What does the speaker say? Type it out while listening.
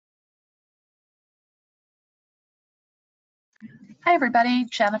Hi everybody,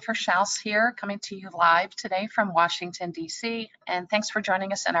 Jennifer Schaus here, coming to you live today from Washington, DC, and thanks for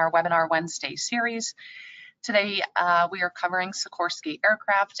joining us in our Webinar Wednesday series. Today we are covering Sikorsky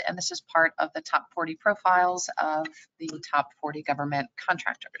aircraft, and this is part of the top 40 profiles of the top 40 government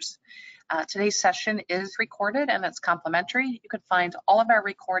contractors. Today's session is recorded and it's complimentary. You can find all of our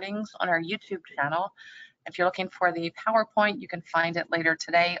recordings on our YouTube channel. If you're looking for the PowerPoint, you can find it later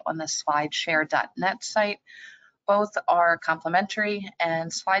today on the slideshare.net site. Both are complimentary,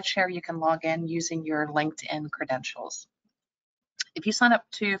 and SlideShare you can log in using your LinkedIn credentials. If you sign up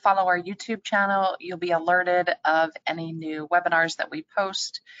to follow our YouTube channel, you'll be alerted of any new webinars that we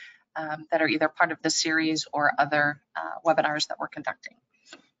post that are either part of the series or other webinars that we're conducting.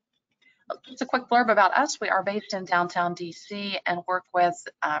 Just a quick blurb about us. We are based in downtown DC and work with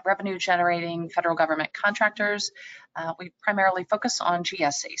revenue generating federal government contractors. We primarily focus on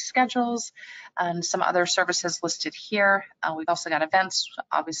GSA schedules and some other services listed here. We've also got events,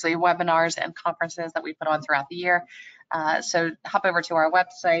 obviously webinars and conferences that we put on throughout the year. So hop over to our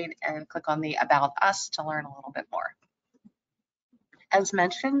website and click on the About Us to learn a little bit more. As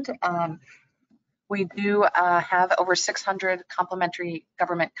mentioned, we do have over 600 complimentary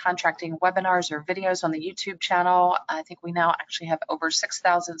government contracting webinars or videos on the YouTube channel. I think we now actually have over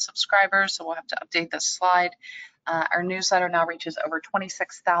 6,000 subscribers, so we'll have to update this slide. Our newsletter now reaches over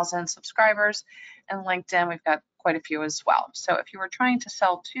 26,000 subscribers, and LinkedIn, we've got quite a few as well. So if you were trying to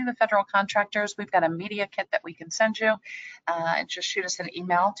sell to the federal contractors, we've got a media kit that we can send you. Just shoot us an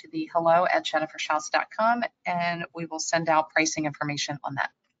email to the hello@jenniferschaus.com, and we will send out pricing information on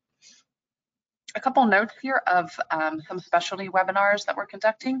that. A couple notes here of some specialty webinars that we're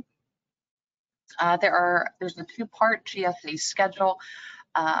conducting. There's a two-part GSA schedule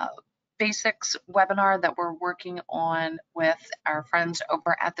basics webinar that we're working on with our friends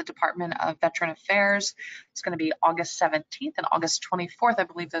over at the Department of Veteran Affairs. It's going to be August 17th and August 24th. I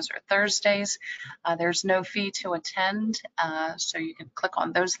believe those are Thursdays. There's no fee to attend, so you can click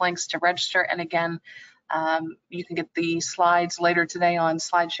on those links to register. And again, you can get the slides later today on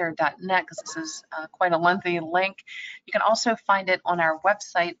slideshare.net because this is quite a lengthy link. You can also find it on our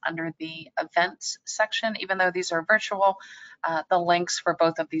website under the events section. Even though these are virtual, the links for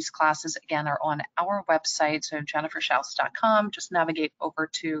both of these classes, again, are on our website, so jenniferschaus.com. Just navigate over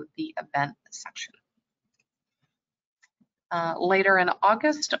to the event section. Later in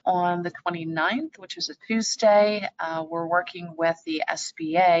August, on the 29th, which is a Tuesday, we're working with the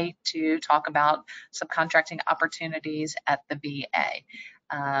SBA to talk about subcontracting opportunities at the VA.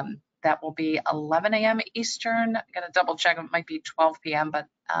 That will be 11 a.m. Eastern. I'm going to double check, it might be 12 p.m., but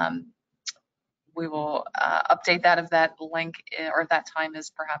we will update that if that link or that time is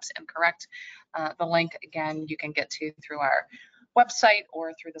perhaps incorrect. The link, again, you can get to through our website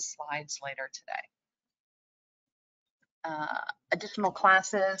or through the slides later today. Additional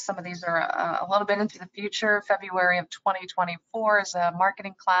classes, some of these are a little bit into the future. February of 2024 is a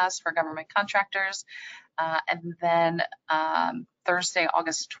marketing class for government contractors. And then Thursday,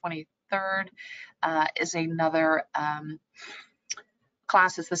 August 23rd is another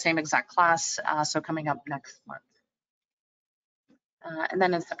class. It's the same exact class, so coming up next month. And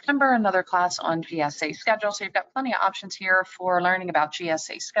then in September, another class on GSA schedules. So you've got plenty of options here for learning about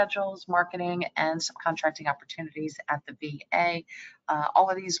GSA schedules, marketing, and subcontracting opportunities at the VA. All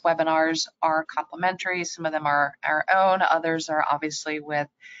of these webinars are complimentary. Some of them are our own. Others are obviously with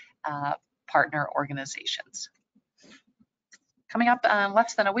partner organizations. Coming up in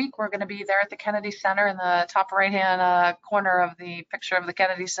less than a week, we're going to be there at the Kennedy Center in the top right-hand corner of the picture of the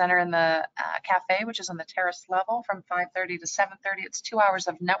Kennedy Center in the cafe, which is on the terrace level from 5:30 to 7:30. It's 2 hours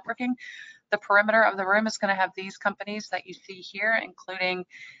of networking. The perimeter of the room is going to have these companies that you see here, including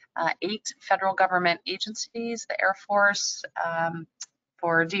 8 federal government agencies, the Air Force,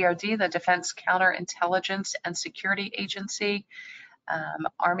 for DOD, the Defense Counterintelligence and Security Agency,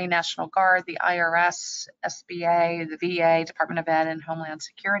 Army National Guard, the IRS, SBA, the VA, Department of Ed, and Homeland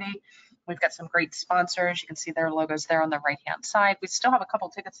Security. We've got some great sponsors. You can see their logos there on the right-hand side. We still have a couple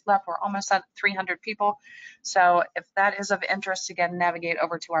tickets left. We're almost at 300 people. So if that is of interest, again, navigate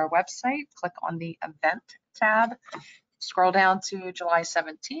over to our website, click on the event tab, scroll down to July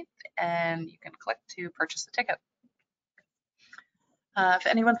 17th, and you can click to purchase the ticket. If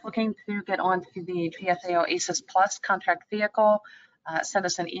anyone's looking to get onto the GSA Oasis Plus contract vehicle, send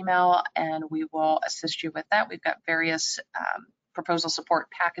us an email and we will assist you with that. We've got various proposal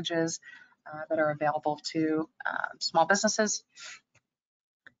support packages that are available to small businesses.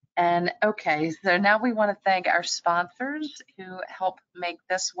 And okay, so now we want to thank our sponsors who help make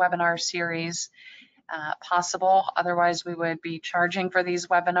this webinar series possible. Otherwise, we would be charging for these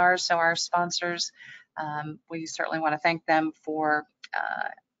webinars. So our sponsors We certainly want to thank them for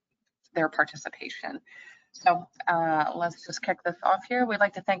their participation. So let's just kick this off here. We'd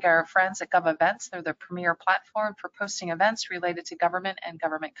like to thank our friends at GovEvents. They're the premier platform for posting events related to government and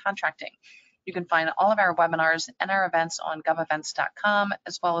government contracting. You can find all of our webinars and our events on govevents.com,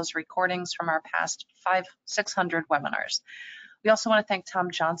 as well as recordings from our past 600 webinars. We also want to thank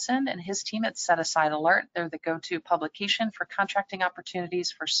Tom Johnson and his team at Set Aside Alert. They're the go-to publication for contracting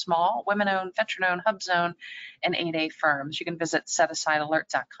opportunities for small, women-owned, veteran-owned, hub-zone, and 8A firms. You can visit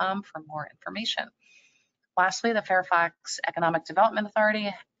setasidealert.com for more information. Lastly, the Fairfax Economic Development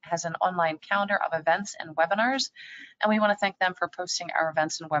Authority has an online calendar of events and webinars, and we want to thank them for posting our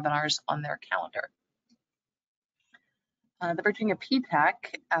events and webinars on their calendar. The Virginia PTAC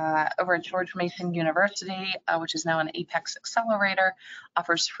over at George Mason University, which is now an Apex Accelerator,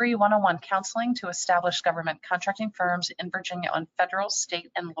 offers free one-on-one counseling to established government contracting firms in Virginia on federal, state,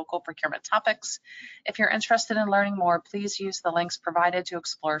 and local procurement topics. If you're interested in learning more, please use the links provided to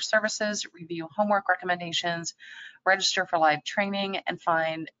explore services, review homework recommendations, register for live training, and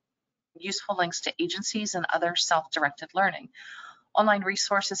find useful links to agencies and other self-directed learning. Online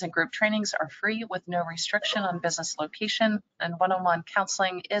resources and group trainings are free with no restriction on business location, and one-on-one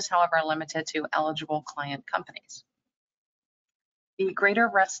counseling is, however, limited to eligible client companies. The Greater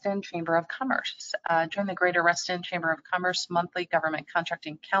Reston Chamber of Commerce. Join the Greater Reston Chamber of Commerce monthly Government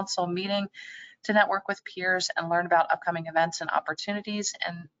Contracting Council meeting to network with peers and learn about upcoming events and opportunities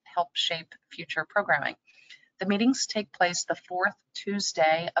and help shape future programming. The meetings take place the fourth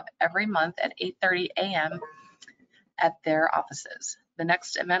Tuesday of every month at 8:30 a.m. at their offices. The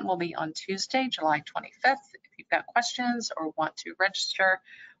next event will be on Tuesday, July 25th. If you've got questions or want to register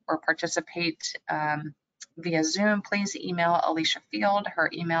or participate via Zoom, please email Alicia Field. Her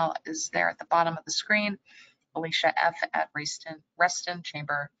email is there at the bottom of the screen,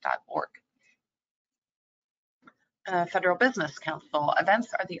 aliciaf@restonchamber.org. Federal Business Council.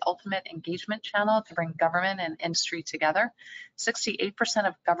 Events are the ultimate engagement channel to bring government and industry together. 68%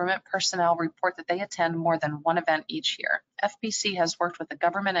 of government personnel report that they attend more than one event each year. FBC has worked with the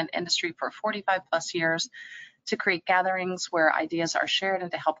government and industry for 45 plus years to create gatherings where ideas are shared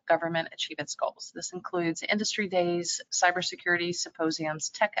and to help government achieve its goals. This includes industry days, cybersecurity symposiums,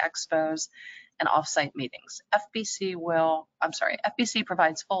 tech expos, and offsite meetings. FBC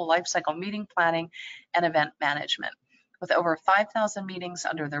provides full lifecycle meeting planning and event management. With over 5,000 meetings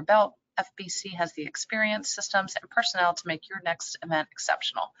under their belt, FBC has the experience, systems, and personnel to make your next event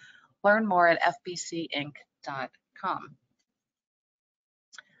exceptional. Learn more at fbcinc.com.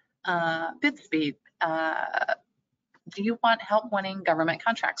 BidSpeed. Do you want help winning government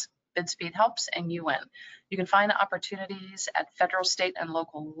contracts? BidSpeed helps and you win. You can find opportunities at federal, state, and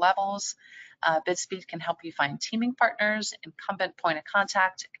local levels. BidSpeed can help you find teaming partners, incumbent point of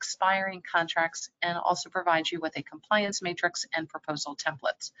contact, expiring contracts, and also provide you with a compliance matrix and proposal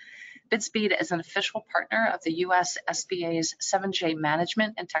templates. BidSpeed is an official partner of the US SBA's 7J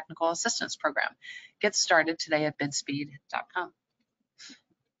Management and Technical Assistance Program. Get started today at bidspeed.com.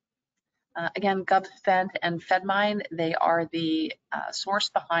 Again, GovSpend and FedMine, they are the source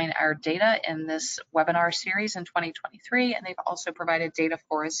behind our data in this webinar series in 2023, and they've also provided data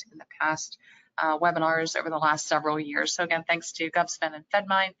for us in the past webinars over the last several years. So again, thanks to GovSpend and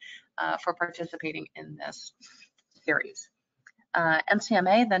FedMine for participating in this series.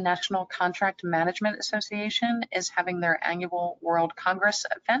 NCMA, the National Contract Management Association, is having their annual World Congress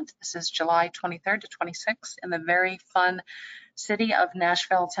event. This is July 23rd to 26th in the very fun city of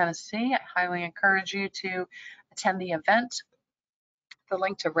Nashville, Tennessee. I highly encourage you to attend the event. The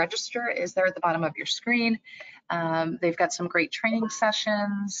link to register is there at the bottom of your screen. They've got some great training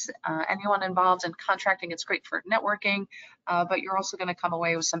sessions. Anyone involved in contracting, it's great for networking, but you're also going to come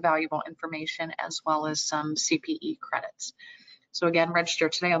away with some valuable information as well as some CPE credits. So again, register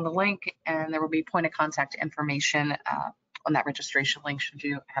today on the link, and there will be point of contact information on that registration link should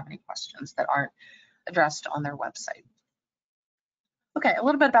you have any questions that aren't addressed on their website. Okay, a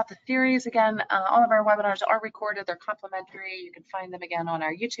little bit about the series. Again, all of our webinars are recorded. They're complimentary. You can find them again on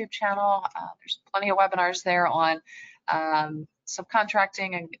our YouTube channel. There's plenty of webinars there on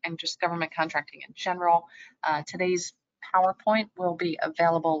subcontracting and just government contracting in general. Today's PowerPoint will be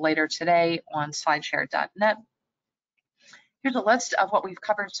available later today on slideshare.net. Here's a list of what we've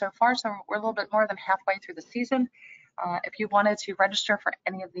covered so far. So we're a little bit more than halfway through the season. If you wanted to register for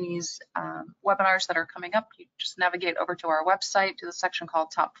any of these webinars that are coming up, you just navigate over to our website to the section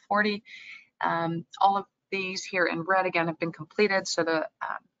called Top 40. All of these here in red, again, have been completed. So the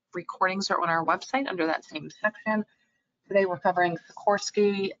recordings are on our website under that same section. Today we're covering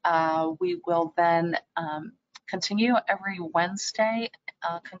Sikorsky. We will then continue every Wednesday,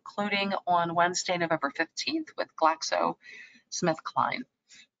 concluding on Wednesday, November 15th with GlaxoSmithKline.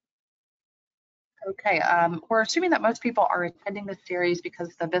 Okay, we're assuming that most people are attending this series because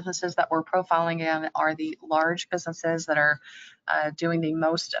the businesses that we're profiling in are the large businesses that are doing the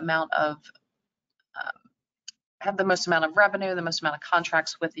most amount of, have the most amount of revenue, the most amount of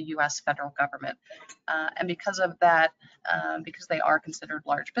contracts with the U.S. federal government. And because of that, because they are considered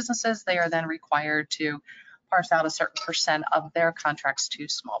large businesses, they are then required to parse out a certain percent of their contracts to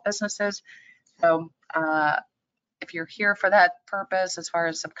small businesses. So if you're here for that purpose, as far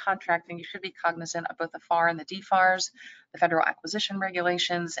as subcontracting, you should be cognizant of both the FAR and the DFARS, the Federal Acquisition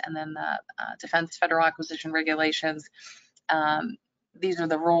Regulations, and then the Defense Federal Acquisition Regulations. These are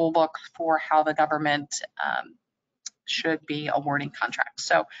the rule book for how the government should be awarding contracts.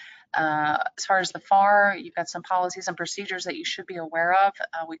 So as far as the FAR, you've got some policies and procedures that you should be aware of.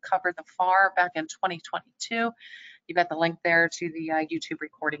 We covered the FAR back in 2022. You've got the link there to the YouTube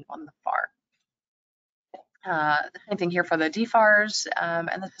recording on the FAR. The same thing here for the DFARS,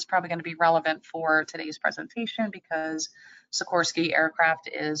 and this is probably going to be relevant for today's presentation because Sikorsky aircraft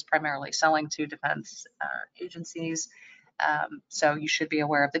is primarily selling to defense agencies. So you should be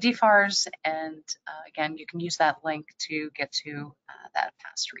aware of the DFARS, and again, you can use that link to get to that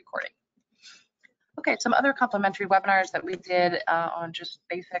past recording. Okay, some other complimentary webinars that we did on just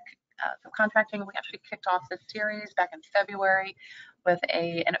basic subcontracting. We actually kicked off this series back in February with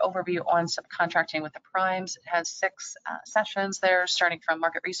an overview on subcontracting with the primes. It has 6 sessions there, starting from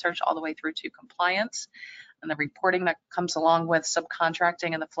market research all the way through to compliance and the reporting that comes along with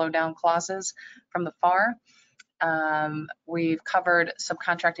subcontracting and the flow down clauses from the FAR. We've covered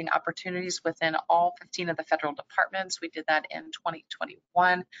subcontracting opportunities within all 15 of the federal departments. We did that in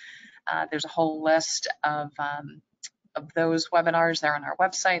 2021. There's a whole list of those webinars there on our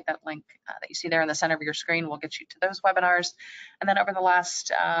website. That link that you see there in the center of your screen will get you to those webinars. And then over the last,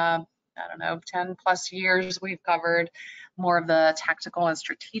 I don't know, 10 plus years, we've covered more of the tactical and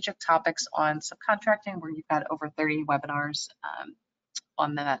strategic topics on subcontracting, where you've got over 30 webinars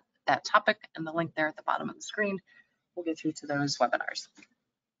on that topic, and the link there at the bottom of the screen will get you to those webinars.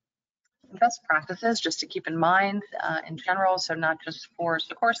 Best practices just to keep in mind in general, so not just for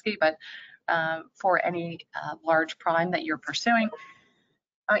Sikorsky, but for any large prime that you're pursuing.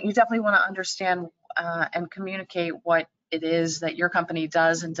 You definitely want to understand and communicate what it is that your company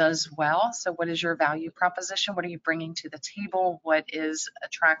does and does well. So what is your value proposition? What are you bringing to the table? What is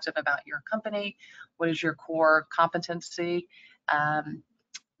attractive about your company? What is your core competency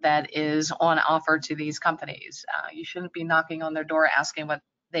that is on offer to these companies? You shouldn't be knocking on their door asking what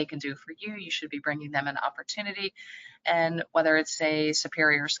they can do for you. You should be bringing them an opportunity, and whether it's a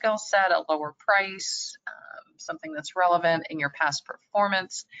superior skill set, a lower price, something that's relevant in your past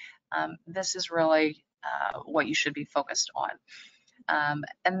performance, this is really what you should be focused on.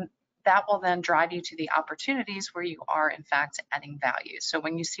 And that will then drive you to the opportunities where you are in fact adding value. So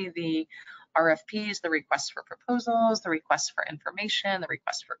when you see the RFPs, the requests for proposals, the requests for information, the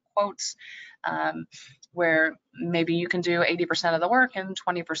requests for quotes, where maybe you can do 80% of the work and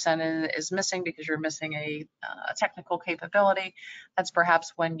 20% is missing because you're missing a technical capability, that's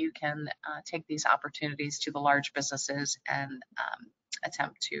perhaps when you can take these opportunities to the large businesses and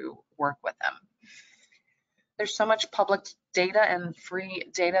attempt to work with them. There's so much public data and free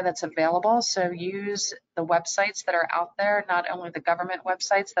data that's available, so use the websites that are out there, not only the government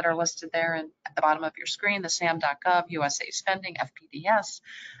websites that are listed there at the bottom of your screen, the SAM.gov, USA Spending, FPDS,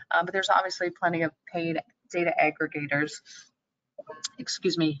 but there's obviously plenty of paid data aggregators,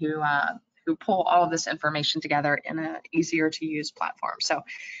 excuse me, who pull all of this information together in an easier to use platform. So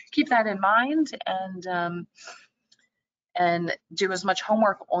keep that in mind, and do as much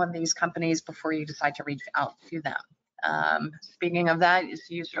homework on these companies before you decide to reach out to them. Speaking of that,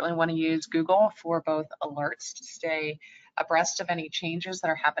 you certainly want to use Google for both alerts to stay abreast of any changes that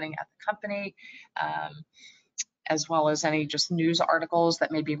are happening at the company, as well as any just news articles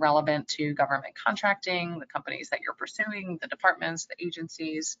that may be relevant to government contracting, the companies that you're pursuing, the departments, the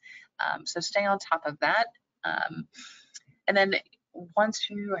agencies. So stay on top of that. And then once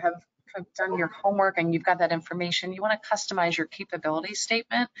you have done your homework and you've got that information, you want to customize your capability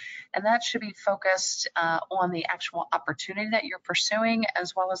statement, and that should be focused on the actual opportunity that you're pursuing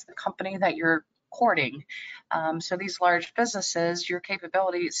as well as the company that you're courting. So these large businesses, your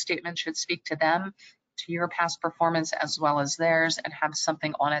capability statement should speak to them, to your past performance as well as theirs, and have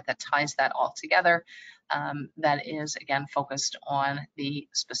something on it that ties that all together, that is again focused on the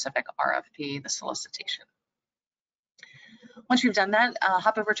specific RFP, the solicitation. Once you've done that,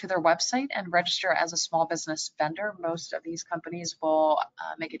 hop over to their website and register as a small business vendor. Most of these companies will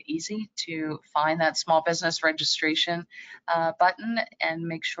make it easy to find that small business registration button and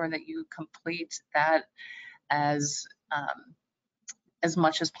make sure that you complete that as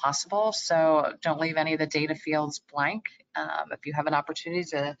much as possible. So don't leave any of the data fields blank. If you have an opportunity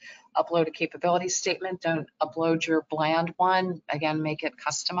to upload a capability statement, don't upload your bland one. Again, make it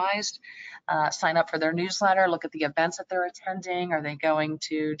customized. Sign up for their newsletter, look at the events that they're attending. Are they going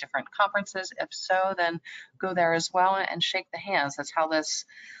to different conferences? If so, then go there as well and shake the hands. That's how this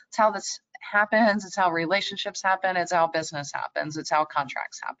happens. It's how relationships happen. It's how business happens. It's how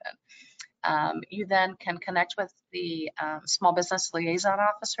contracts happen. You then can connect with the small business liaison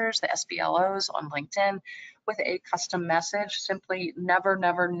officers, the SBLOs on LinkedIn with a custom message. Simply never,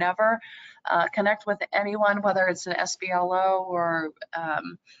 never, never connect with anyone, whether it's an SBLO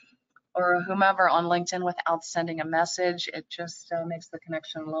or whomever on LinkedIn without sending a message. It just makes the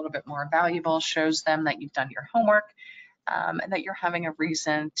connection a little bit more valuable, shows them that you've done your homework and that you're having a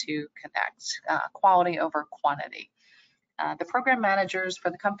reason to connect. Quality over quantity. The program managers for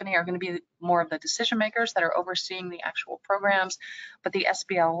the company are going to be more of the decision makers that are overseeing the actual programs, but the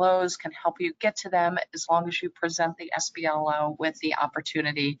SBLOs can help you get to them as long as you present the SBLO with the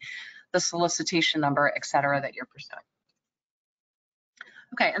opportunity, the solicitation number, et cetera, that you're pursuing.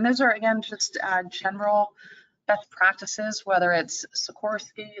 Okay, and those are, again, just general best practices, whether it's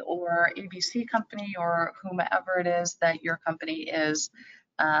Sikorsky or ABC company or whomever it is that your company is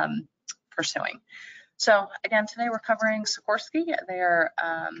pursuing. So again, today we're covering Sikorsky. They're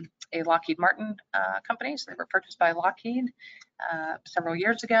a Lockheed Martin company, so they were purchased by Lockheed several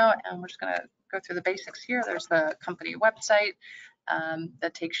years ago, and we're just going to go through the basics here. There's the company website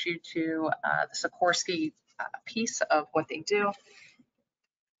that takes you to the Sikorsky piece of what they do.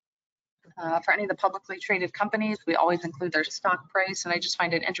 For any of the publicly traded companies, we always include their stock price, and I just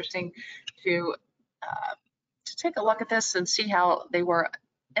find it interesting to take a look at this and see how they were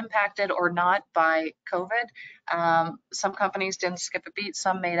impacted or not by COVID. Some companies didn't skip a beat.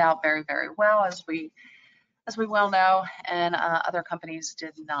 Some made out very, very well, as we well know, and other companies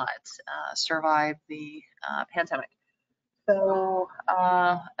did not survive the pandemic. So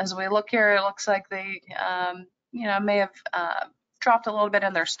as we look here, it looks like they, may have dropped a little bit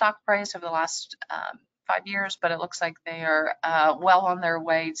in their stock price over the last 5 years, but it looks like they are well on their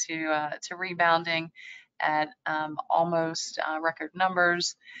way to rebounding at almost record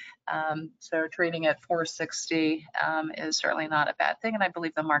numbers. So trading at 460 is certainly not a bad thing, and I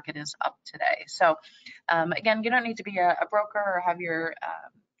believe the market is up today. So again, you don't need to be a broker or have your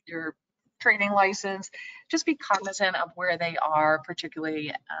trading license. Just be cognizant of where they are,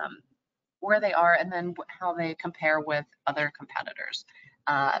 particularly where they are, and then how they compare with other competitors,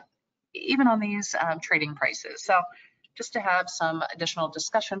 even on these trading prices. So just to have some additional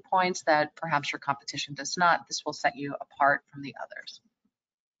discussion points that perhaps your competition does not, this will set you apart from the others.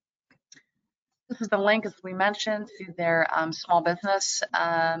 This is the link, as we mentioned, to their small business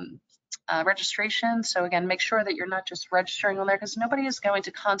registration. So again, make sure that you're not just registering on there, because nobody is going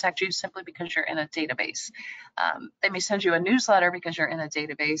to contact you simply because you're in a database. They may send you a newsletter because you're in a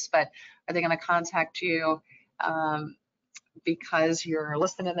database, but are they going to contact you because you're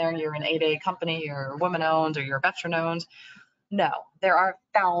listed in there and you're an 8A company, you're woman-owned, or you're veteran-owned? No, there are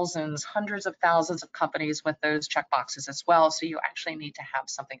thousands, hundreds of thousands of companies with those checkboxes as well. So you actually need to have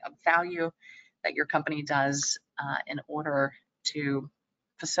something of value that your company does in order to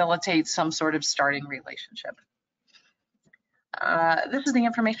facilitate some sort of starting relationship. This is the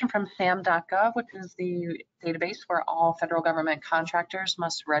information from sam.gov, which is the database where all federal government contractors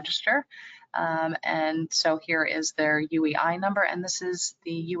must register. And so here is their UEI number, and this is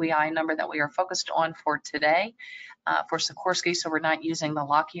the UEI number that we are focused on for today for Sikorsky. So we're not using the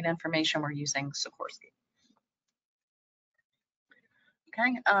Lockheed information, we're using Sikorsky.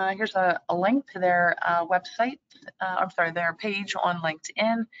 Okay, here's a link to their website, their page on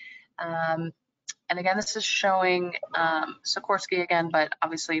LinkedIn. And again, this is showing Sikorsky again, but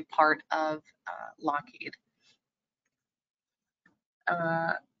obviously part of Lockheed.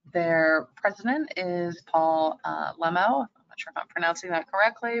 Their president is Paul Lemo. I'm not sure if I'm pronouncing that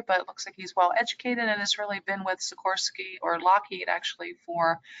correctly, but it looks like he's well educated and has really been with Sikorsky or Lockheed actually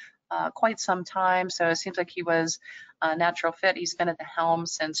for quite some time. So it seems like he was a natural fit. He's been at the helm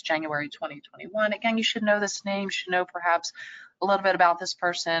since January 2021. Again, you should know this name, you should know perhaps a little bit about this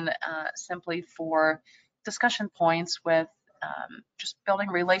person simply for discussion points with just building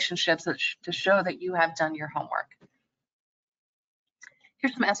relationships to show that you have done your homework.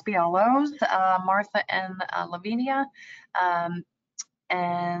 Here's some SBLOs, Martha and Lavinia.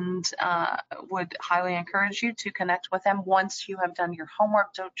 and would highly encourage you to connect with them once you have done your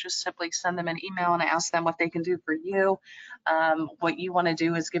homework. Don't just simply send them an email and ask them what they can do for you. What you want to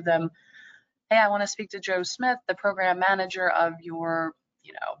do is give them, hey, I want to speak to Joe Smith, the program manager of your,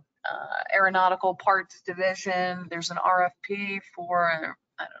 aeronautical parts division. There's an RFP for,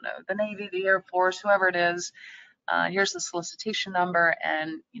 I don't know, the Navy, the Air Force, whoever it is. Here's the solicitation number,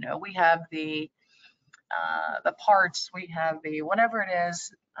 and we have the parts, we have the whatever it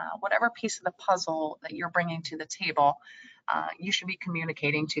is, whatever piece of the puzzle that you're bringing to the table, you should be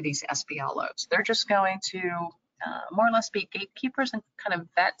communicating to these SBLOs. They're just going to more or less be gatekeepers and kind of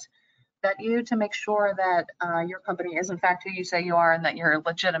vet you to make sure that your company is in fact who you say you are and that you're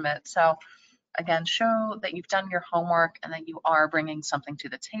legitimate. So again, show that you've done your homework and that you are bringing something to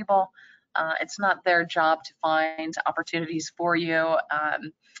the table. It's not their job to find opportunities for you.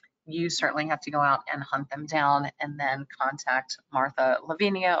 You certainly have to go out and hunt them down and then contact Martha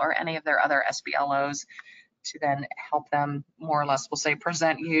Lavinia or any of their other SBLOs to then help them more or less, we'll say,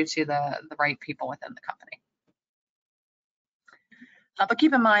 present you to the right people within the company. But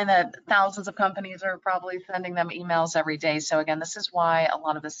keep in mind that thousands of companies are probably sending them emails every day. So again, this is why a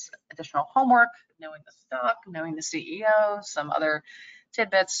lot of this additional homework, knowing the stock, knowing the CEO, some other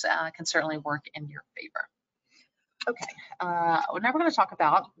tidbits can certainly work in your favor. Okay, now we're going to talk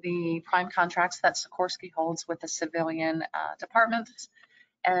about the prime contracts that Sikorsky holds with the civilian departments.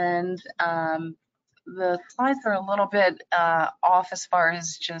 And the slides are a little bit off as far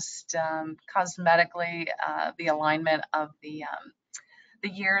as just cosmetically the alignment of the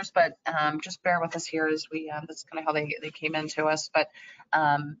years, but just bear with us here as we, that's kind of how they came into us. But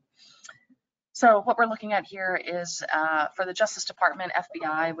so what we're looking at here is for the Justice Department,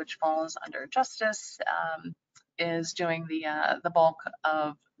 FBI, which falls under Justice, is doing the bulk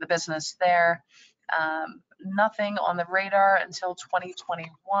of the business there. Nothing on the radar until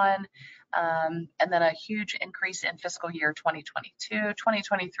 2021, and then a huge increase in fiscal year 2022.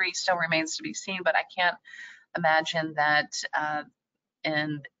 2023 still remains to be seen, but I can't imagine that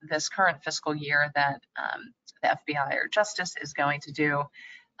in this current fiscal year that the FBI or Justice is going to do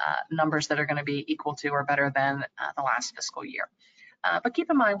numbers that are going to be equal to or better than the last fiscal year. But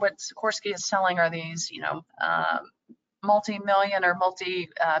keep in mind what Sikorsky is selling are these, multi-million or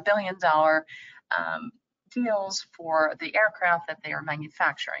multi-billion dollar deals for the aircraft that they are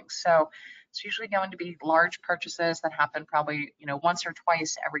manufacturing. So it's usually going to be large purchases that happen probably, once or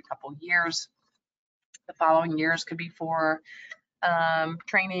twice every couple years. The following years could be for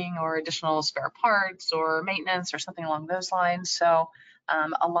training or additional spare parts or maintenance or something along those lines. So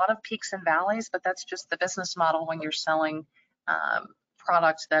a lot of peaks and valleys, but that's just the business model when you're selling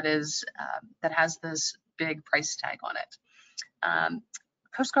product that is that has this big price tag on it.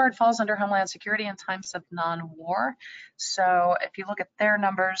 Coast Guard falls under Homeland Security in times of non-war. So if you look at their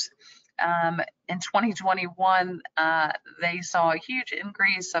numbers, in 2021, they saw a huge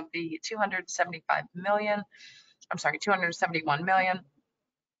increase of the 271 million,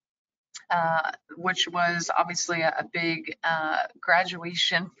 which was obviously a big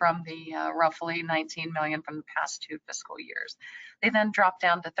graduation from the roughly 19 million from the past 2 fiscal years. They then dropped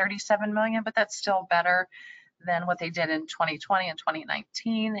down to 37 million, but that's still better than what they did in 2020 and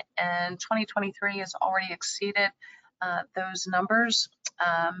 2019. And 2023 has already exceeded those numbers.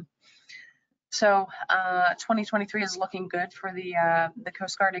 So 2023 is looking good for the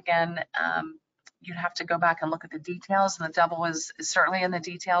Coast Guard. Again, you'd have to go back and look at the details, and the devil is certainly in the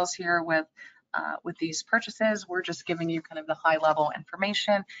details here with these purchases. We're just giving you kind of the high level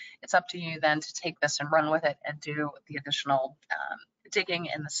information. It's up to you then to take this and run with it and do the additional digging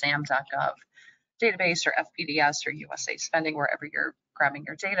in the SAM.gov database or FPDS or USA Spending, wherever you're grabbing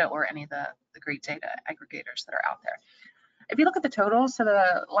your data, or any of the great data aggregators that are out there. If you look at the totals, so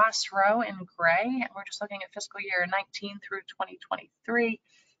the last row in gray, we're just looking at fiscal year 19 through 2023.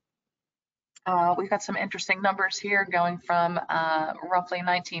 We've got some interesting numbers here going from roughly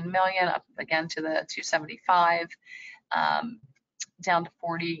 19 million up again to the 275, down to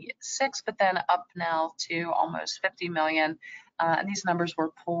 46, but then up now to almost 50 million. And these numbers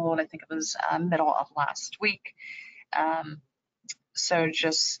were pulled, I think it was middle of last week. So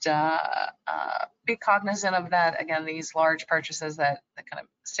just be cognizant of that. Again, these large purchases that kind of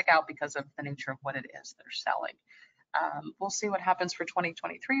stick out because of the nature of what it is they're selling. We'll see what happens for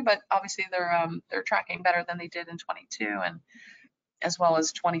 2023, but obviously they're tracking better than they did in 22 and as well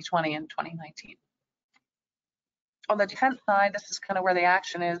as 2020 and 2019. On the defense side, this is kind of where the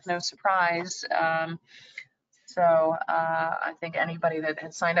action is, no surprise. So I think anybody that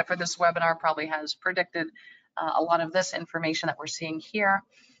had signed up for this webinar probably has predicted a lot of this information that we're seeing here.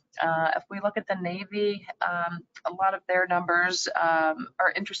 If we look at the Navy, a lot of their numbers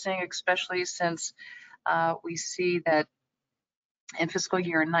are interesting, especially since we see that in fiscal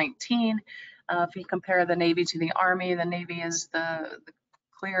year 19, if you compare the Navy to the Army, the Navy is the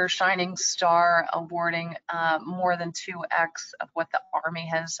clear shining star, awarding more than 2x of what the Army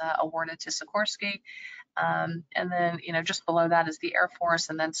has awarded to Sikorsky. And then, just below that is the Air Force,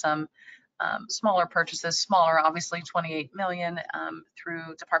 and then some smaller purchases, smaller, obviously 28 million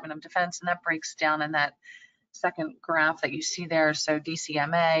through Department of Defense, and that breaks down in that second graph that you see there. So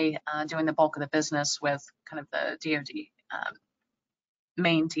DCMA doing the bulk of the business with kind of the DoD,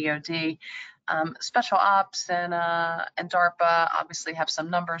 main DoD. Special Ops and DARPA obviously have some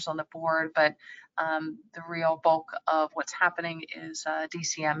numbers on the board, but the real bulk of what's happening is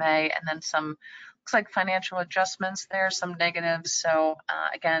DCMA, and then some, looks like financial adjustments there, some negatives. So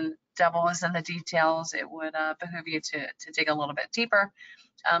again, devil is in the details. It would behoove you to dig a little bit deeper.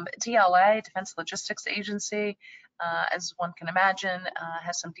 DLA, Defense Logistics Agency, as one can imagine,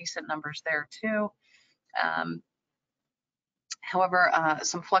 has some decent numbers there too. However,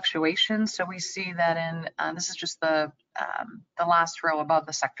 some fluctuations. So we see that in, this is just the last row above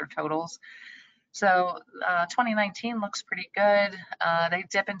the sector totals. So 2019 looks pretty good. They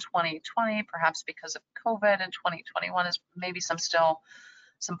dip in 2020, perhaps because of COVID, and 2021 is maybe some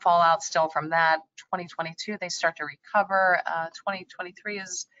fallout still from that. 2022, they start to recover. 2023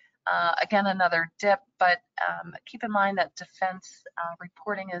 is, again, another dip, but keep in mind that defense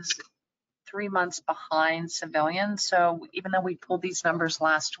reporting is 3 months behind civilian. So even though we pulled these numbers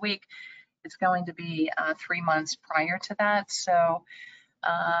last week, it's going to be 3 months prior to that. So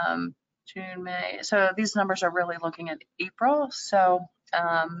June, May. So these numbers are really looking at April. So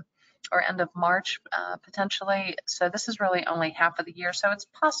or end of March, potentially. So this is really only half of the year. So it's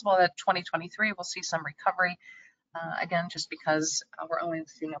possible that 2023 we'll see some recovery, again, just because we're only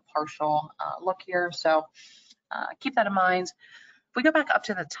seeing a partial look here. So keep that in mind. If we go back up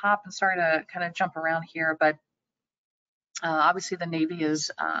to the top, and sorry to kind of jump around here, but obviously the Navy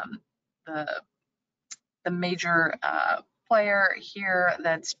is the major player here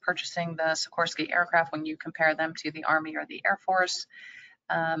that's purchasing the Sikorsky aircraft when you compare them to the Army or the Air Force.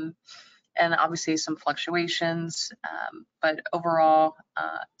 And obviously some fluctuations, but overall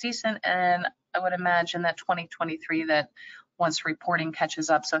decent. And I would imagine that 2023, that once reporting catches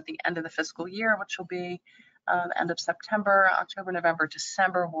up, so at the end of the fiscal year, which will be end of September, October, November,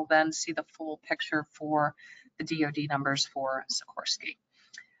 December, we'll then see the full picture for the DoD numbers for Sikorsky.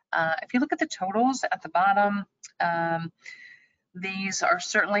 If you look at the totals at the bottom, these are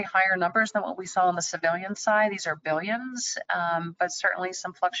certainly higher numbers than what we saw on the civilian side. These are billions, but certainly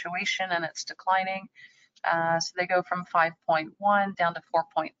some fluctuation, and it's declining. So they go from 5.1 down to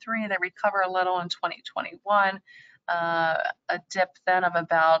 4.3. They recover a little in 2021, a dip then of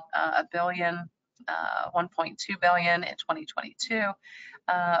about a billion, 1.2 billion in 2022.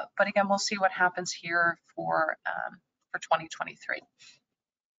 But again, we'll see what happens here for 2023.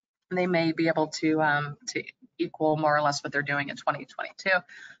 And they may be able to equal more or less what they're doing in 2022.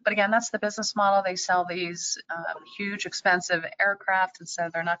 But again, that's the business model. They sell these huge, expensive aircraft, and so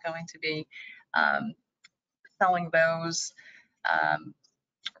they're not going to be selling those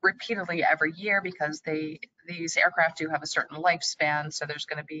repeatedly every year, because these aircraft do have a certain lifespan. So there's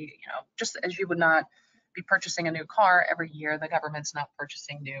going to be, just as you would not be purchasing a new car every year, the government's not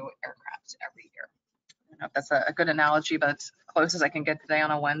purchasing new aircraft every year. I don't know if that's a good analogy, but it's as close as I can get today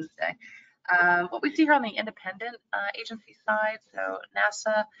on a Wednesday. What we see here on the independent agency side, so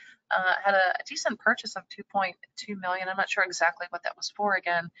NASA had a decent purchase of 2.2 million. I'm not sure exactly what that was for.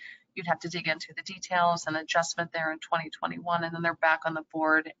 Again, you'd have to dig into the details and adjustment there in 2021, and then they're back on the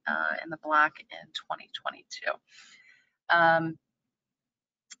board in the black in 2022.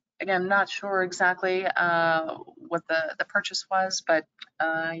 Again, not sure exactly what the purchase was, but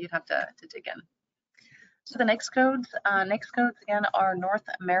you'd have to dig in. So the NAICS codes again are North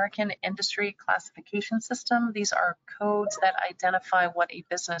American Industry Classification System. These are codes that identify what a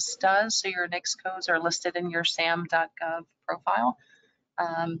business does. So your NAICS codes are listed in your SAM.gov profile,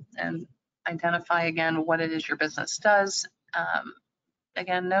 and identify again what it is your business does.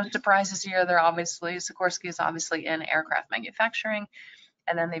 Again, no surprises here. Sikorsky is obviously in aircraft manufacturing,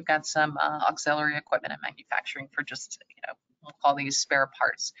 and then they've got some auxiliary equipment and manufacturing for just, we'll call these spare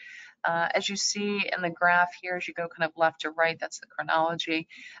parts. As you see in the graph here, as you go kind of left to right, that's the chronology.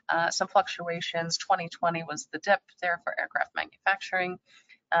 Some fluctuations. 2020 was the dip there for aircraft manufacturing.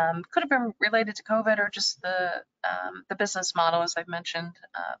 Could have been related to COVID or just the business model, as I've mentioned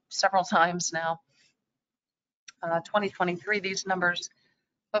several times now. 2023, these numbers,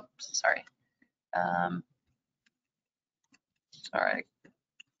 oops, sorry. Sorry,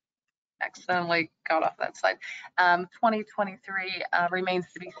 accidentally got off that slide. 2023 remains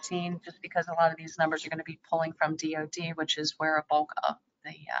to be seen, just because a lot of these numbers are going to be pulling from DoD, which is where a bulk of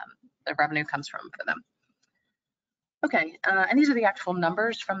the revenue comes from for them. Okay, and these are the actual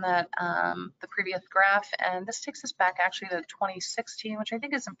numbers from that the previous graph, and this takes us back actually to 2016, which I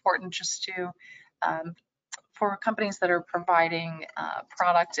think is important just to for companies that are providing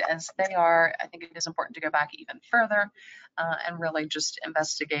product as they are. I think it is important to go back even further and really just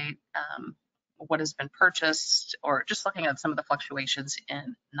investigate what has been purchased, or just looking at some of the fluctuations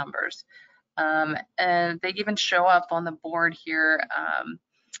in numbers. And they even show up on the board here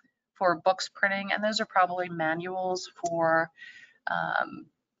for books printing, and those are probably manuals for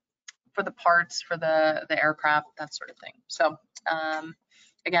the parts for the aircraft, that sort of thing. So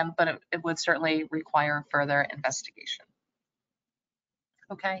again, but it would certainly require further investigation.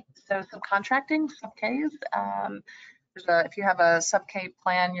 Okay, so subcontracting, sub-Ks. If you have a sub-K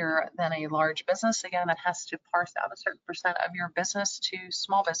plan, you're then a large business. Again, that has to parse out a certain percent of your business to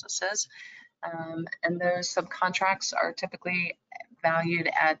small businesses. And those subcontracts are typically valued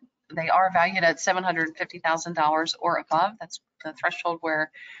at $750,000 or above. That's the threshold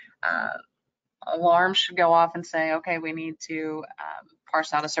where alarms should go off and say, okay, we need to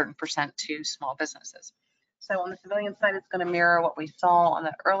parse out a certain percent to small businesses. So on the civilian side, it's going to mirror what we saw on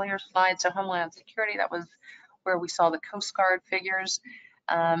the earlier slide. So Homeland Security, that was where we saw the Coast Guard figures.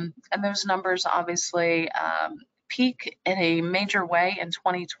 And those numbers obviously peak in a major way in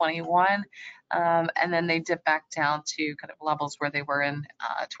 2021. And then they dip back down to kind of levels where they were in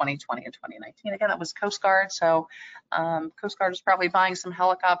 2020 and 2019. Again, that was Coast Guard. So Coast Guard is probably buying some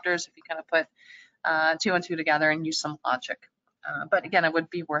helicopters if you kind of put 2 and 2 together and use some logic. But again, it would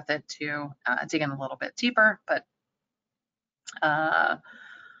be worth it to dig in a little bit deeper. But I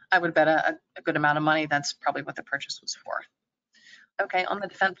would bet a good amount of money that's probably what the purchase was for. Okay, on the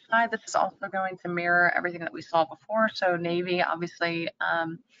defense side, this is also going to mirror everything that we saw before. So Navy, obviously,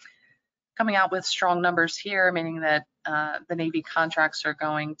 coming out with strong numbers here, meaning that the Navy contracts are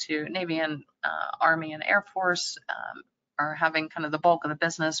going to, Navy and Army and Air Force are having kind of the bulk of the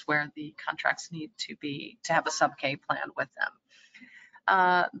business, where the contracts need to have a sub-K plan with them.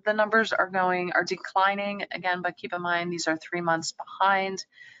 The numbers are declining again, but keep in mind these are 3 months behind.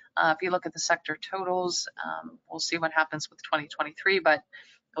 If you look at the sector totals, we'll see what happens with 2023, but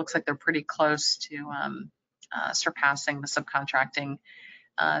it looks like they're pretty close to surpassing the subcontracting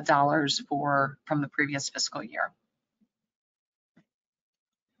dollars from the previous fiscal year.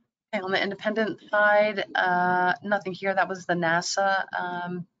 Okay, on the independent side, nothing here. That was the NASA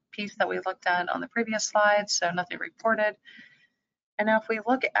piece that we looked at on the previous slide, so nothing reported. And now if we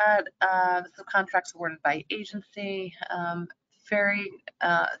look at the subcontracts awarded by agency, very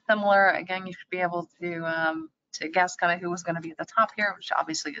similar. Again, you should be able to guess kind of who was going to be at the top here, which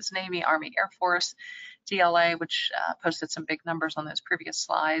obviously is Navy, Army, Air Force, DLA, which posted some big numbers on those previous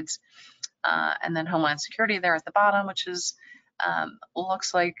slides, and then Homeland Security there at the bottom, which is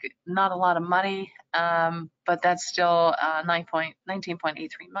looks like not a lot of money, but that's still 19.83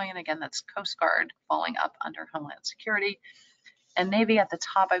 million. Again, that's Coast Guard falling up under Homeland Security, and Navy at the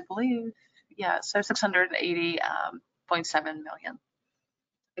top, I believe. Yeah, so 680.7 million.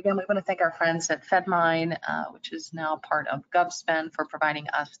 Again, we want to thank our friends at FedMine, which is now part of GovSpend, for providing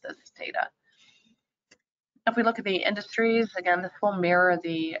us this data. If we look at the industries, again, this will mirror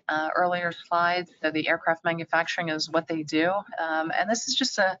the earlier slides. So the aircraft manufacturing is what they do. And this is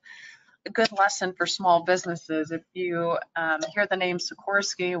just a good lesson for small businesses. If you hear the name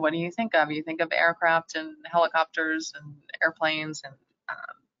Sikorsky, what do you think of? You think of aircraft and helicopters and airplanes and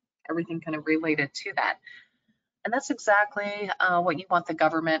everything kind of related to that. And that's exactly what you want the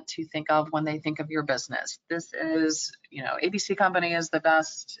government to think of when they think of your business. This is, ABC company is the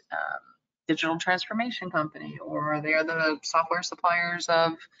best digital transformation company, or they're the software suppliers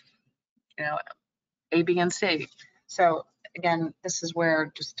of, A, B, and C. So again, this is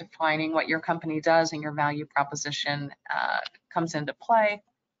where just defining what your company does and your value proposition comes into play.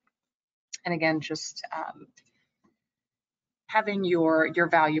 And again, just having your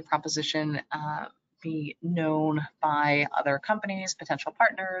value proposition be known by other companies, potential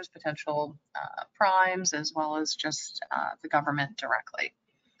partners, potential primes, as well as just the government directly.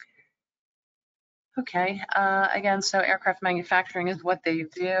 Okay, again, so aircraft manufacturing is what they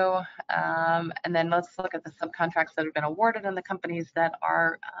do. And then let's look at the subcontracts that have been awarded and the companies that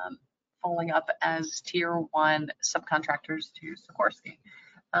are falling up as tier 1 subcontractors to Sikorsky.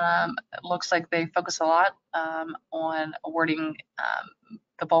 It looks like they focus a lot on awarding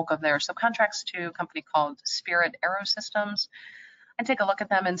the bulk of their subcontracts to a company called Spirit Aerosystems. And take a look at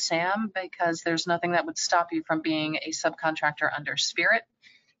them in SAM, because there's nothing that would stop you from being a subcontractor under Spirit.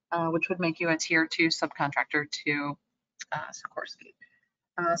 which would make you a tier 2 subcontractor to Sikorsky.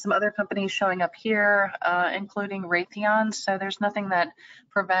 Some other companies showing up here, including Raytheon. So there's nothing that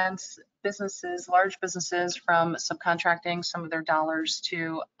prevents businesses, large businesses, from subcontracting some of their dollars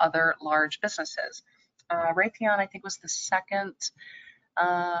to other large businesses. Raytheon, I think, was the second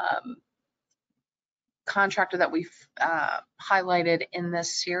contractor that we've highlighted in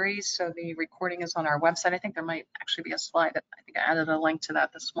this series. So the recording is on our website. I think there might actually be a slide. I think I added a link to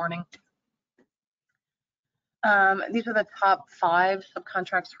that this morning. These are the top 5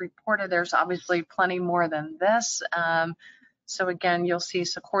 subcontracts reported. There's obviously plenty more than this. So again, you'll see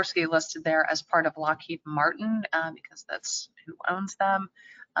Sikorsky listed there as part of Lockheed Martin because that's who owns them.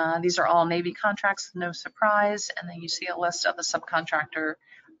 These are all Navy contracts, no surprise. And then you see a list of the subcontractor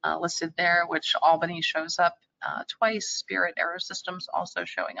listed there, which Albany shows up twice. Spirit Aerosystems also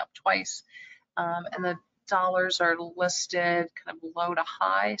showing up twice. And the dollars are listed kind of low to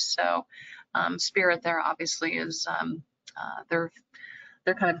high. So Spirit there obviously is their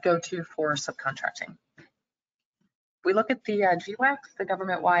kind of go-to for subcontracting. We look at the GWACs, the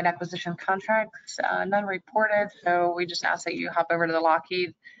government-wide acquisition contracts, none reported. So we just ask that you hop over to the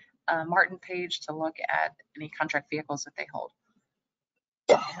Lockheed Martin page to look at any contract vehicles that they hold.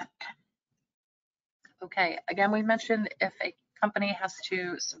 Okay, again, we mentioned if a company has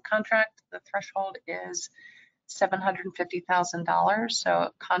to subcontract, the threshold is $750,000. So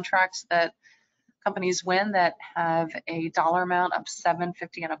contracts that companies win that have a dollar amount of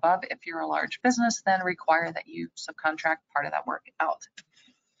 $750,000 and above, if you're a large business, then require that you subcontract part of that work out.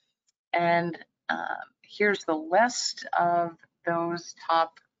 And here's the list of those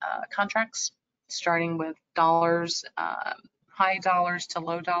top contracts, starting with dollars, high dollars to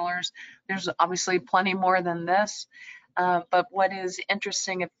low dollars. There's obviously plenty more than this, but what is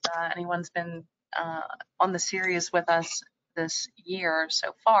interesting, if anyone's been on the series with us this year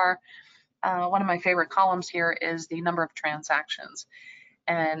so far, one of my favorite columns here is the number of transactions.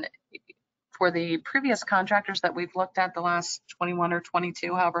 And for the previous contractors that we've looked at, the last 21 or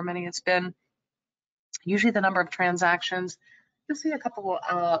 22, however many it's been, usually the number of transactions, you'll see a couple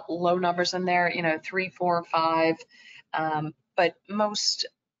low numbers in there, 3, 4, 5, but most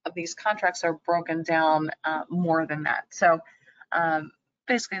of these contracts are broken down more than that. So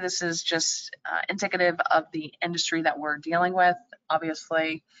basically this is just indicative of the industry that we're dealing with.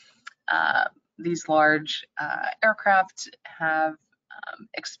 Obviously, these large aircraft have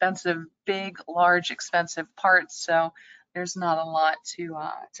expensive, big, large, expensive parts. So there's not a lot to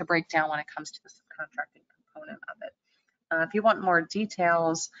break down when it comes to the subcontracting component of it. If you want more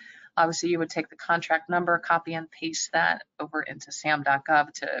details, obviously you would take the contract number, copy and paste that over into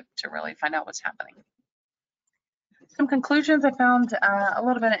sam.gov to really find out what's happening. Some conclusions. I found a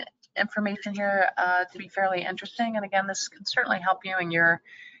little bit of information here to be fairly interesting. And again, this can certainly help you in your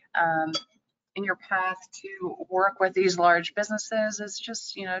path to work with these large businesses. Is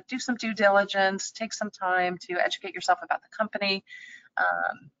just, do some due diligence, take some time to educate yourself about the company,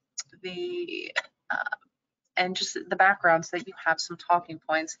 and just the background, so that you have some talking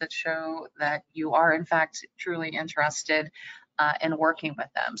points that show that you are in fact truly interested in working with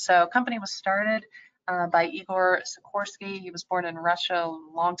them. So company was started by Igor Sikorsky. He was born in Russia a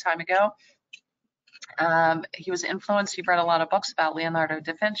long time ago. He was influenced, he read a lot of books about Leonardo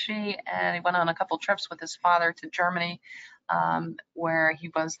da Vinci, and he went on a couple trips with his father to Germany, where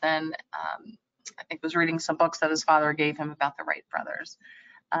he was then, I think was reading some books that his father gave him about the Wright brothers.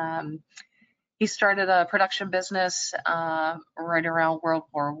 He started a production business right around World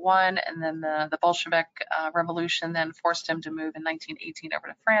War I, and then the Bolshevik Revolution then forced him to move in 1918 over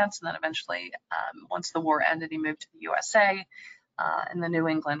to France, and then eventually, once the war ended, he moved to the USA in the New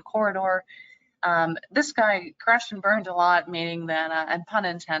England corridor. This guy crashed and burned a lot, meaning that, and pun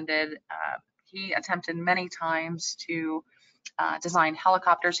intended, he attempted many times to design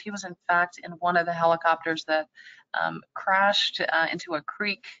helicopters. He was in fact in one of the helicopters that crashed into a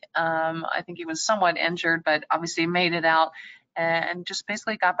creek. I think he was somewhat injured, but obviously made it out and just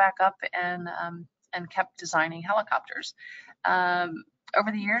basically got back up and kept designing helicopters.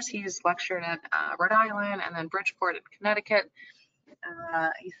 Over the years, he's lectured at Rhode Island and then Bridgeport in Connecticut.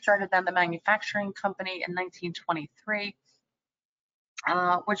 He started then the manufacturing company in 1923.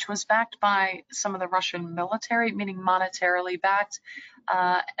 Which was backed by some of the Russian military, meaning monetarily backed.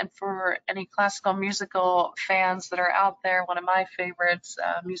 And for any classical musical fans that are out there, one of my favorites,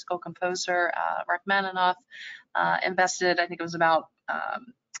 musical composer Rachmaninoff, invested, I think it was about, I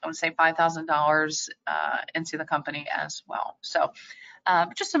would say $5,000 into the company as well. So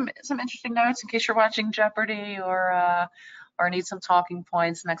just some interesting notes in case you're watching Jeopardy or need some talking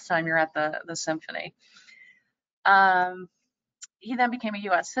points next time you're at the symphony. he then became a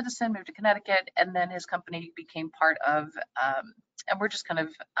U.S. citizen, moved to Connecticut, and then his company became part of, and we're just kind of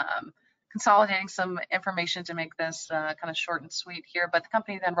consolidating some information to make this kind of short and sweet here, but the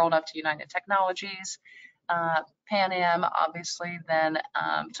company then rolled up to United Technologies. Pan Am obviously then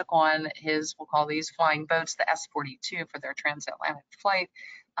took on his, we'll call these flying boats, the S-42 for their transatlantic flight,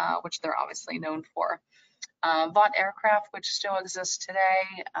 which they're obviously known for. Vought Aircraft, which still exists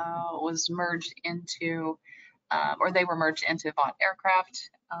today, was merged into, or they were merged into Vought Aircraft.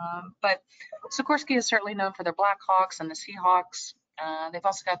 But Sikorsky is certainly known for their Blackhawks and the Seahawks. They've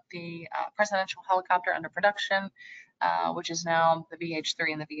also got the presidential helicopter under production, which is now the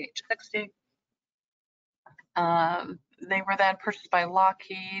VH-3 and the VH-60. They were then purchased by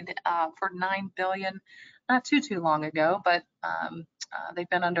Lockheed for $9 billion, not too long ago, but they've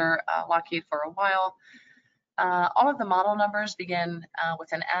been under Lockheed for a while. All of the model numbers begin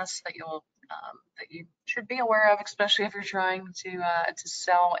with an S that you should be aware of, especially if you're trying to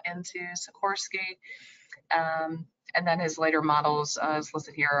sell into Sikorsky. And then his later models, as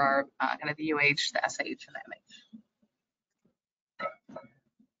listed here, are kind of the UH, the SH, and the MH.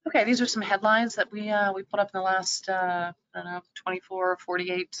 Okay, these are some headlines that we put up in the last, I don't know, 24,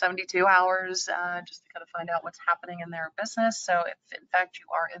 48, 72 hours, just to kind of find out what's happening in their business. So if in fact you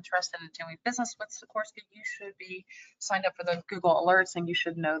are interested in doing business with Sikorsky, you should be signed up for the Google alerts, and you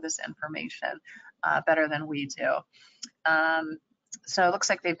should know this information better than we do. So it looks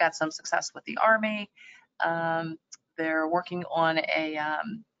like they've got some success with the Army. They're working on a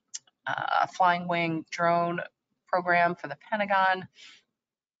flying wing drone program for the Pentagon,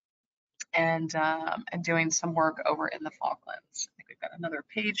 and doing some work over in the Falklands. I think we've got another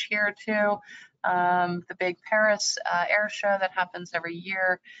page here too. The big Paris air show that happens every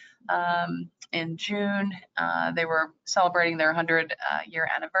year in June. They were celebrating their 100-year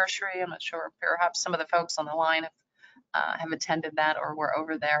anniversary. I'm not sure, perhaps some of the folks on the line have attended that or were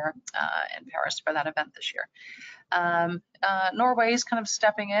over there in Paris for that event this year. Norway is kind of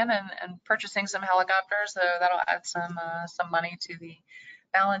stepping in and purchasing some helicopters, so that'll add some money to the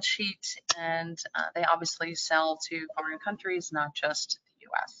balance sheet, and they obviously sell to foreign countries, not just the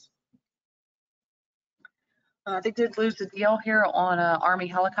US. They did lose the deal here on an Army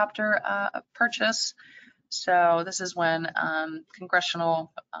helicopter purchase. So this is when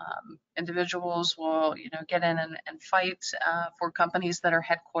congressional individuals will, get in and fight for companies that are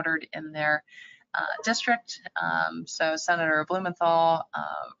headquartered in their district. So Senator Blumenthal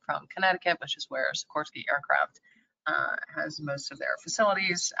from Connecticut, which is where Sikorsky Aircraft has most of their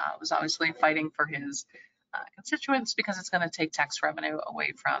facilities, was obviously fighting for his constituents because it's going to take tax revenue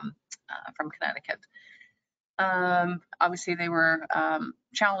away from Connecticut. Obviously, they were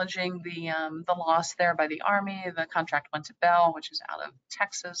challenging the loss there by the Army. The contract went to Bell, which is out of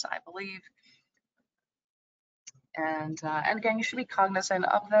Texas, I believe. And again, you should be cognizant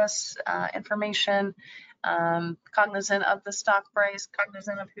of this information, cognizant of the stock price,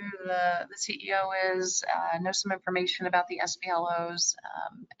 cognizant of who the CEO is, know some information about the SBLOs,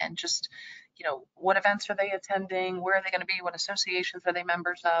 and just, what events are they attending, where are they going to be, what associations are they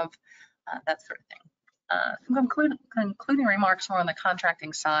members of, that sort of thing. Some concluding remarks more on the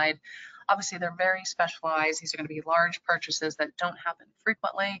contracting side. Obviously, they're very specialized. These are going to be large purchases that don't happen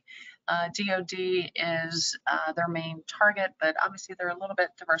frequently. DoD is their main target, but obviously they're a little bit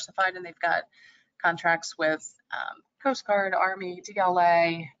diversified, and they've got contracts with Coast Guard, Army,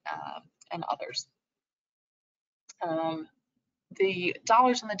 DLA, and others. The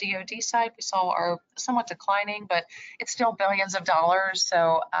dollars on the DoD side we saw are somewhat declining, but it's still billions of dollars,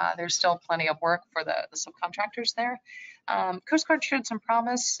 so there's still plenty of work for the subcontractors there. Coast Guard showed some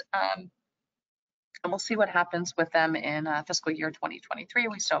promise, and we'll see what happens with them in fiscal year 2023.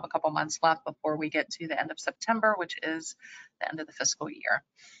 We still have a couple months left before we get to the end of September, which is the end of the fiscal year.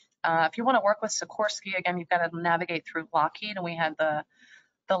 If you want to work with Sikorsky, again, you've got to navigate through Lockheed, and we had the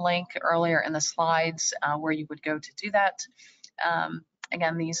link earlier in the slides where you would go to do that.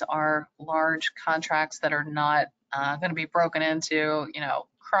 Again, these are large contracts that are not going to be broken into,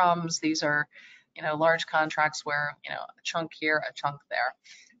 crumbs. These are, large contracts where, a chunk here, a chunk there.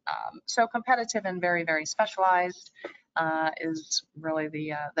 So competitive and very, very specialized is really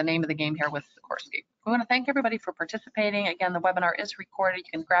the name of the game here with Sikorsky. We want to thank everybody for participating. Again, the webinar is recorded. You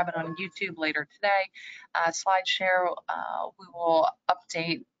can grab it on YouTube later today. SlideShare, we will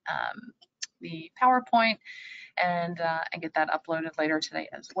update the PowerPoint and get that uploaded later today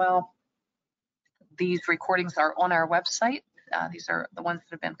as well. These recordings are on our website. These are the ones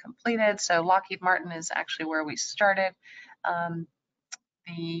that have been completed. So Lockheed Martin is actually where we started.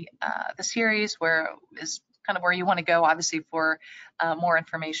 The series is kind of where you want to go, obviously, for more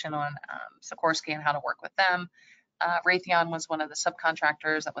information on Sikorsky and how to work with them. Raytheon was one of the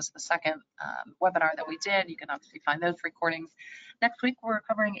subcontractors. That was the second webinar that we did. You can obviously find those recordings. Next week, we're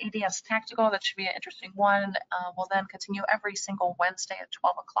covering ADS Tactical. That should be an interesting one. We'll then continue every single Wednesday at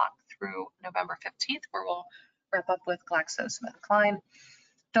 12 o'clock through November 15th, where we'll wrap up with GlaxoSmithKline.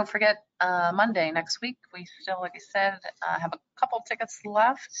 Don't forget, Monday next week, we still, like I said, have a couple tickets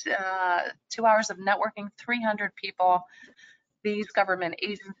left. 2 hours of networking, 300 people. These government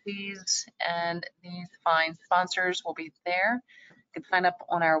agencies and these fine sponsors will be there. You can sign up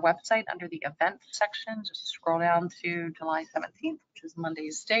on our website under the events section. Just scroll down to July 17th, which is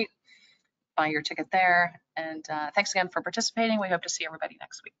Monday's date. Buy your ticket there. And thanks again for participating. We hope to see everybody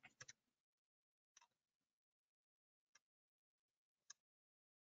next week.